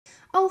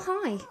Oh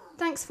hi,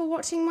 thanks for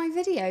watching my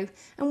video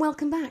and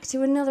welcome back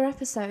to another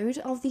episode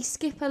of the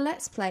Skipper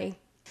Let's Play.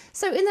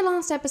 So in the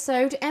last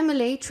episode,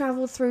 Emily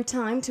travelled through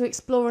time to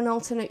explore an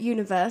alternate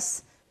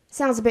universe.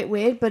 Sounds a bit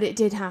weird, but it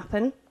did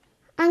happen.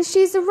 And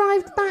she's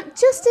arrived back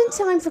just in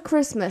time for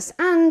Christmas,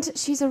 and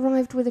she's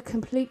arrived with a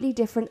completely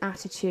different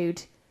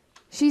attitude.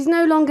 She's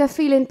no longer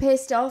feeling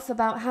pissed off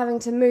about having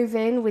to move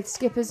in with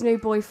Skipper's new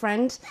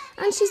boyfriend,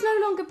 and she's no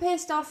longer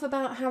pissed off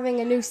about having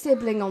a new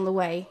sibling on the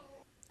way.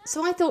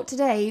 So I thought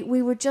today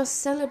we would just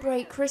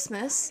celebrate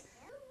Christmas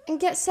and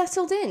get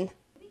settled in.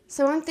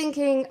 So I'm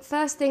thinking,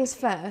 first things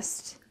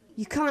first,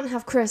 you can't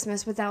have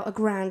Christmas without a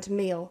grand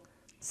meal.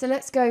 So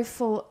let's go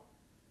for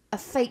a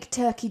fake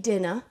turkey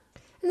dinner.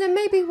 And then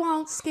maybe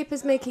while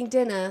Skipper's making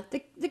dinner,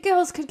 the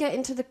girls could get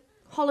into the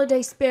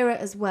holiday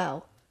spirit as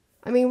well.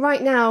 I mean,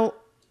 right now,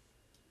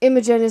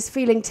 Imogen is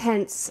feeling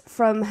tense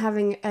from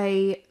having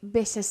a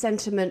bitter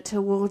sentiment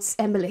towards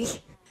Emily.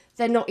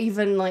 They're not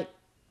even, like,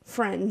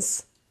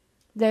 friends.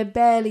 They're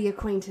barely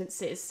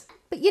acquaintances.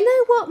 But you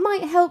know what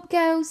might help,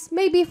 girls?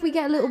 Maybe if we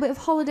get a little bit of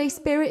holiday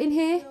spirit in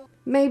here.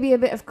 Maybe a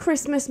bit of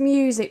Christmas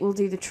music will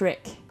do the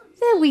trick.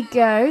 There we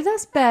go,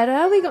 that's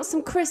better. We got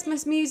some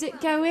Christmas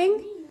music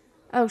going.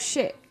 Oh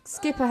shit,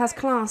 Skipper has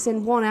class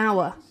in 1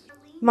 hour.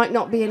 Might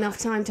not be enough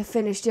time to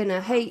finish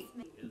dinner. Hey,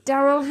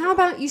 Daryl, how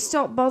about you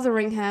stop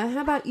bothering her?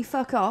 How about you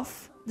fuck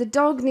off? The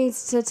dog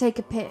needs to take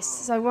a piss,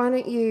 so why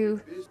don't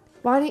you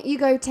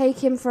go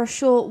take him for a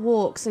short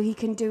walk so he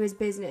can do his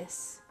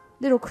business?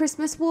 Little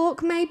Christmas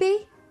walk,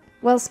 maybe?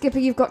 Well, Skipper,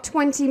 you've got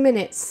 20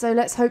 minutes, so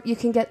let's hope you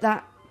can get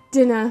that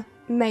dinner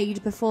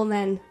made before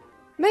then.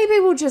 Maybe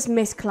we'll just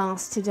miss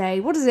class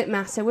today. What does it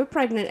matter? We're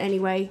pregnant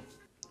anyway.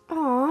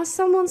 Aw,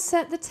 someone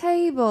set the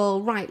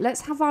table. Right, let's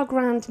have our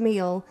grand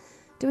meal.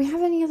 Do we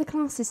have any other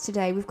classes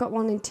today? We've got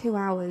one in 2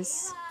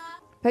 hours.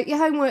 Put your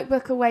homework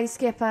book away,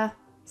 Skipper.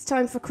 It's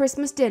time for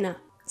Christmas dinner.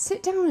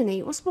 Sit down and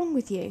eat. What's wrong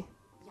with you?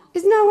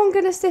 Is no one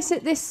going to sit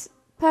at this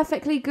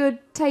perfectly good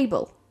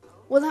table?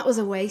 Well, that was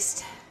a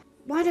waste.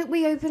 Why don't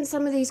we open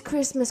some of these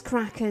Christmas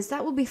crackers?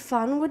 That would be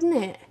fun, wouldn't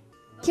it?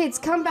 Kids,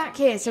 come back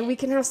here so we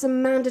can have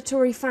some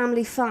mandatory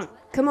family fun.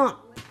 Come on.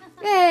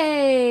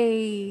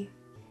 Yay!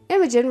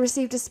 Imogen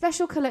received a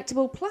special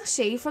collectible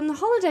plushie from the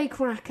holiday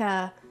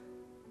cracker.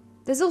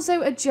 There's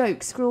also a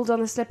joke scrawled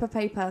on a slip of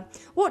paper.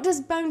 What does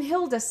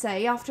Bonehilda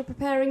say after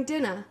preparing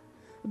dinner?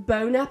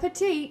 Bon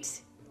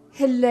appetit.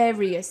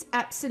 Hilarious.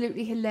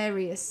 Absolutely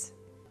hilarious.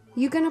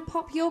 You gonna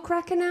pop your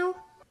cracker now?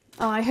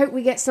 Oh, I hope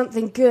we get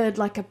something good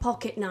like a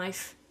pocket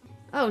knife.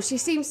 Oh, she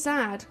seems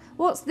sad.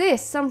 What's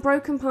this? Some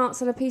broken parts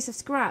and a piece of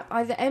scrap.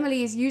 Either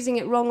Emily is using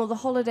it wrong or the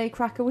holiday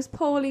cracker was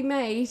poorly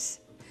made.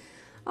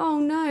 Oh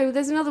no,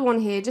 there's another one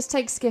here. Just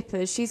take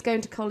Skipper's. She's going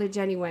to college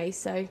anyway,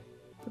 so...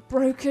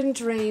 Broken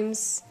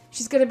dreams.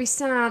 She's going to be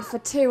sad for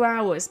 2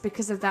 hours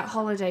because of that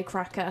holiday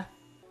cracker.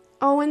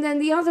 Oh, and then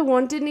the other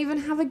one didn't even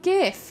have a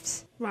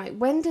gift. Right,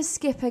 when does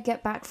Skipper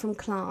get back from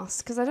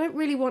class? Because I don't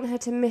really want her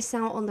to miss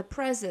out on the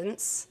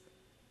presents.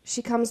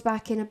 She comes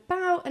back in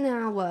about an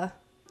hour.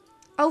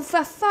 Oh,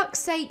 for fuck's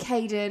sake,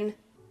 Hayden.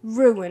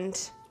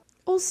 Ruined.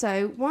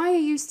 Also, why are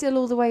you still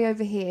all the way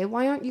over here?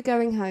 Why aren't you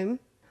going home?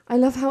 I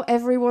love how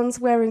everyone's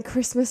wearing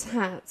Christmas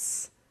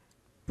hats.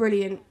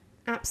 Brilliant.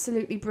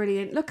 Absolutely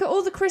brilliant. Look at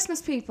all the Christmas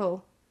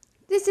people.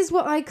 This is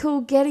what I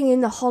call getting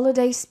in the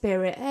holiday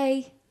spirit,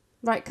 eh?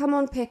 Right, come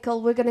on,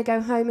 Pickle. We're going to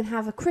go home and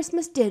have a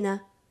Christmas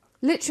dinner.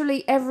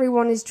 Literally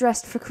everyone is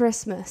dressed for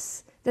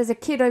Christmas. There's a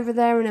kid over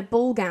there in a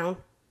ball gown.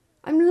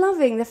 I'm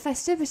loving the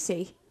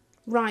festivity.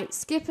 Right,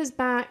 Skipper's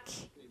back.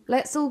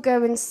 Let's all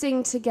go and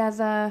sing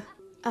together.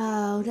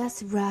 Oh,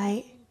 that's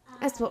right.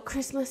 That's what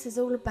Christmas is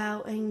all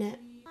about, ain't it?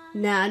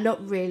 Nah,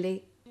 not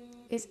really.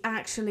 It's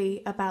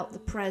actually about the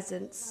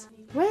presents.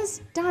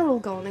 Where's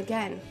Daryl gone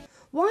again?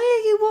 Why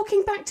are you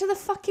walking back to the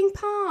fucking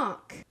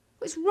park?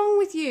 What's wrong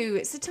with you?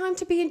 It's the time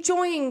to be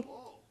enjoying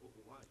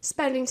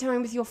spending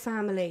time with your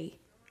family.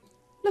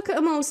 Look at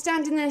them all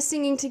standing there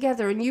singing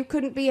together and you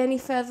couldn't be any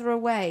further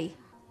away.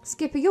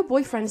 Skipper, your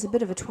boyfriend's a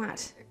bit of a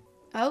twat.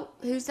 Oh,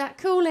 who's that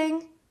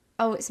calling?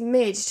 Oh, it's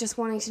Midge just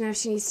wanting to know if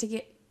she needs to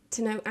get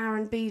to know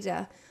Aaron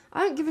Beder.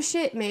 I don't give a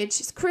shit, Midge.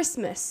 It's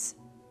Christmas.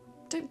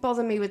 Don't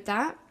bother me with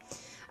that.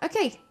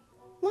 Okay,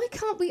 why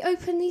can't we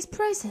open these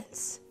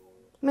presents?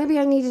 Maybe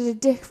I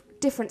needed a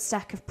different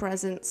stack of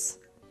presents.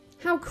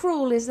 How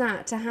cruel is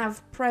that to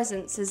have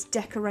presents as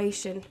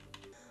decoration?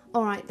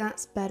 Alright,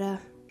 that's better.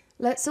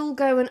 Let's all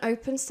go and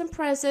open some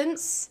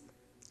presents.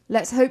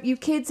 Let's hope you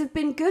kids have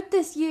been good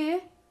this year.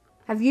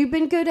 Have you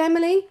been good,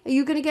 Emily? Are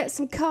you going to get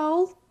some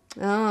coal?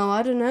 Oh,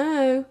 I don't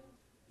know.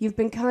 You've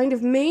been kind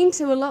of mean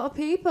to a lot of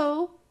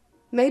people.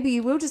 Maybe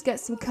you will just get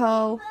some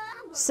coal.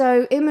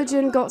 So,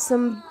 Imogen got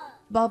some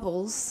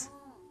bubbles.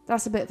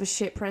 That's a bit of a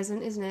shit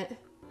present, isn't it?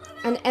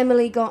 And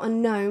Emily got a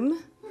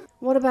gnome.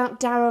 What about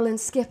Daryl and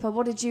Skipper?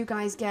 What did you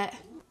guys get?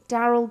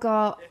 Daryl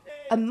got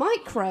a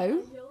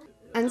micro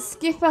and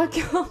Skipper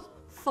got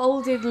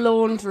folded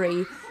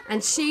laundry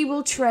and she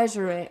will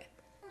treasure it.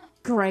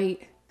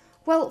 Great.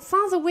 Well,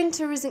 Father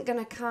Winter isn't going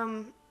to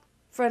come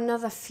for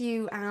another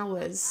few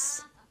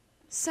hours.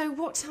 So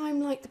what time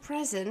like the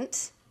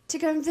present to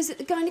go and visit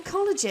the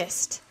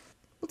gynecologist?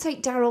 We'll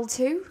take Daryl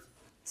too.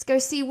 Let's go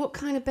see what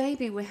kind of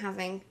baby we're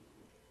having.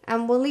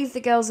 And we'll leave the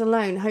girls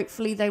alone.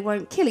 Hopefully they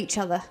won't kill each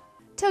other.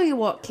 Tell you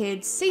what,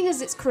 kids, seeing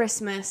as it's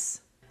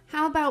Christmas,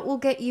 how about we'll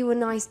get you a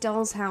nice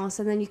doll's house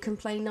and then you can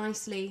play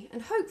nicely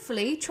and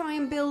hopefully try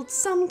and build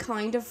some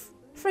kind of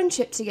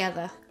friendship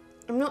together.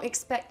 I'm not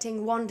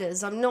expecting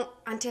wonders. I'm not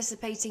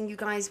anticipating you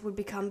guys would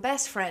become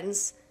best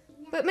friends.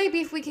 But maybe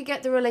if we could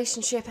get the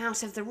relationship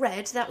out of the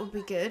red, that would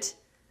be good.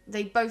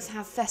 They both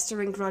have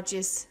festering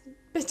grudges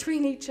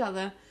between each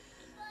other.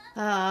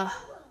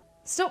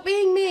 Stop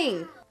being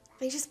mean.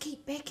 They just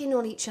keep picking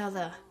on each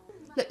other.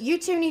 Look, you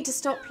two need to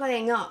stop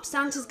playing up.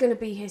 Santa's going to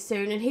be here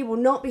soon and he will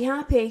not be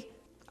happy.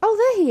 Oh,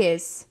 there he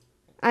is.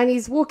 And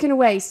he's walking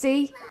away,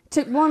 see?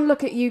 Took one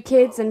look at you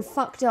kids and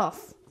fucked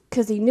off.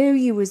 'Cause he knew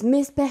you was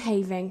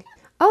misbehaving.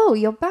 Oh,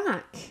 you're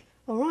back.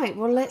 All right,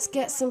 well, let's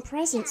get some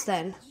presents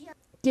then.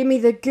 Give me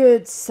the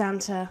goods,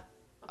 Santa.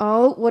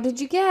 Oh, what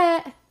did you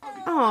get?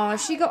 Oh,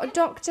 she got a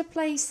Doctor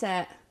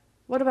playset.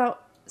 What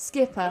about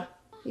Skipper?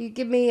 You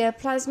give me a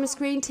plasma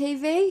screen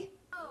TV?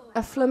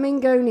 A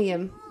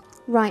flamingonium.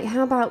 Right,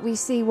 how about we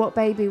see what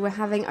baby we're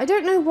having? I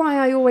don't know why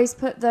I always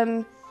put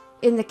them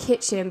in the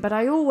kitchen, but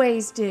I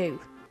always do.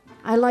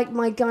 I like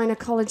my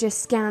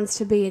gynecologist scans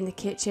to be in the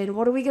kitchen.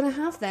 What are we going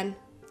to have then?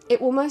 It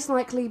will most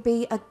likely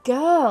be a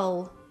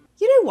girl.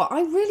 You know what?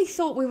 I really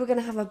thought we were going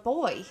to have a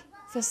boy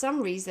for some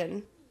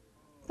reason.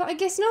 But I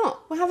guess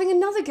not. We're having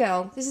another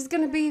girl. This is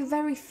going to be a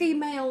very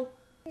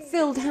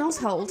female-filled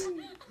household.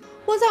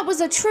 Well, that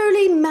was a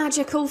truly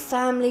magical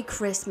family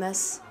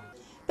Christmas.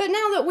 But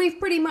now that we've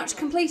pretty much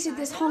completed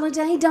this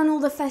holiday, done all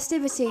the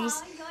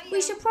festivities, we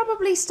should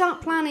probably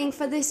start planning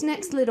for this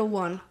next little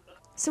one.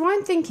 So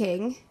I'm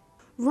thinking,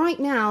 right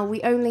now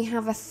we only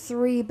have a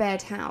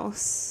 3-bed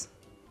house.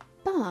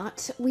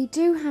 But we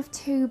do have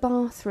 2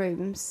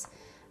 bathrooms.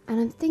 And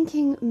I'm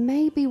thinking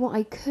maybe what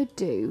I could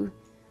do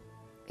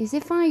is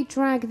if I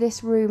drag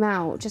this room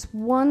out just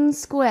 1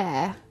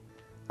 square,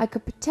 I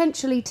could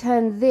potentially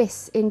turn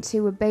this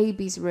into a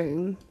baby's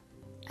room.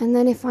 And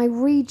then if I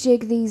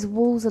rejig these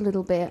walls a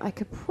little bit, I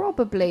could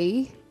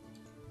probably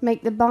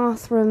make the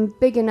bathroom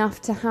big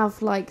enough to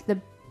have like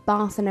the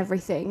bath and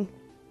everything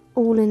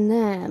all in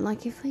there.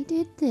 Like if I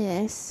did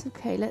this,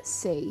 okay, let's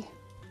see.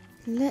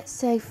 Let's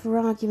say for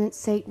argument's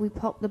sake we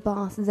pop the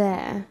bath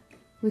there.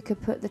 We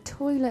could put the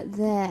toilet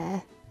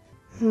there.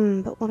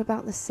 But what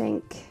about the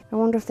sink? I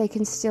wonder if they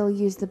can still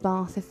use the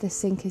bath if the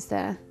sink is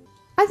there.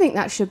 I think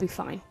that should be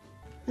fine.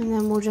 And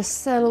then we'll just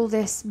sell all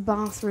this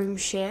bathroom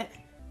shit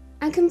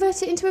and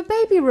convert it into a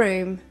baby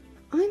room.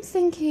 I'm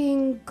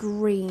thinking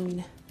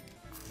green.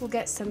 We'll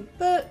get some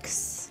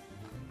books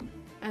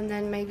and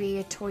then maybe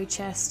a toy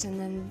chest and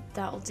then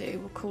that'll do.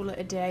 We'll call it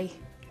a day.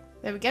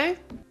 There we go.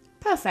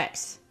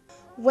 Perfect.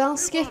 Well,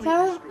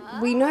 Skipper,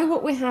 we know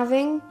what we're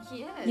having.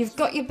 You've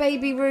got your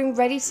baby room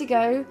ready to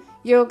go.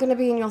 You're going to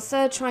be in your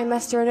 3rd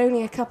trimester in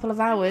only a couple of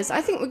hours.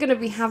 I think we're going to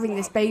be having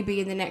this baby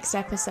in the next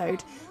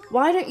episode.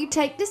 Why don't you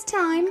take this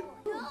time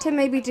to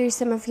maybe do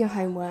some of your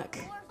homework?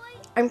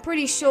 I'm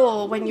pretty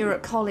sure when you're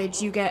at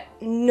college you get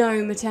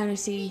no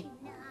maternity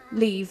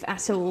leave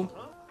at all.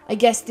 I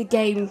guess the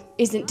game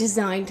isn't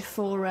designed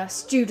for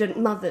student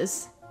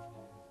mothers,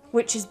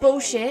 which is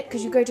bullshit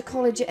because you go to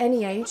college at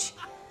any age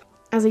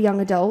as a young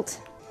adult.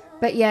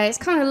 But yeah, it's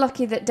kind of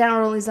lucky that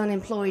Daryl is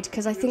unemployed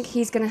because I think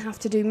he's going to have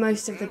to do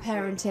most of the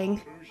parenting.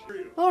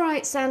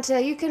 Alright,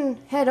 Santa, you can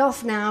head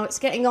off now. It's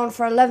getting on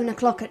for 11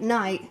 o'clock at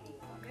night.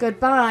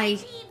 Goodbye.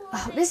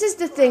 Oh, this is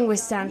the thing with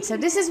Santa.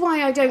 This is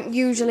why I don't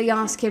usually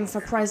ask him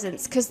for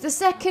presents, because the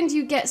second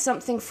you get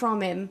something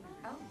from him,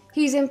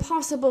 he's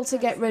impossible to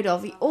get rid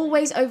of. He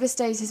always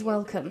overstays his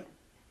welcome.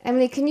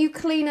 Emily, can you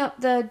clean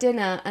up the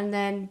dinner and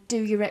then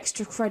do your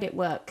extra credit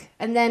work?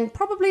 And then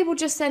probably we'll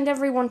just send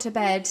everyone to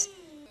bed.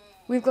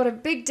 We've got a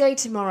big day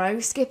tomorrow.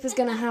 Skipper's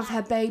going to have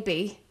her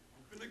baby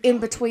in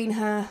between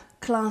her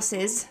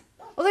classes.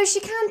 Although she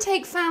can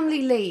take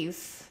family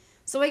leave.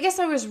 So I guess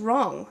I was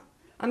wrong.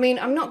 I mean,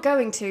 I'm not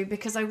going to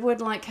because I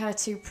would like her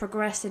to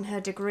progress in her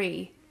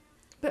degree.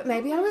 But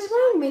maybe I was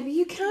wrong. Maybe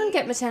you can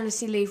get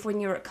maternity leave when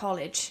you're at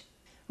college.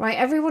 Right,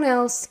 everyone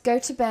else, go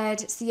to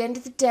bed. It's the end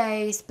of the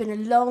day. It's been a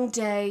long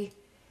day.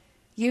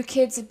 You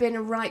kids have been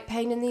a right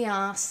pain in the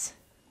ass.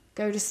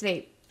 Go to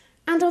sleep.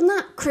 And on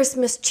that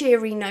Christmas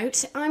cheery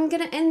note, I'm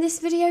going to end this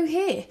video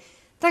here.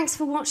 Thanks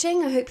for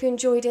watching. I hope you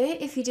enjoyed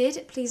it. If you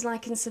did, please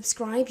like and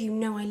subscribe. You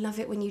know I love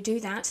it when you do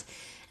that.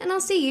 And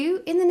I'll see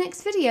you in the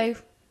next video.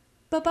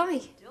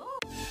 Bye-bye.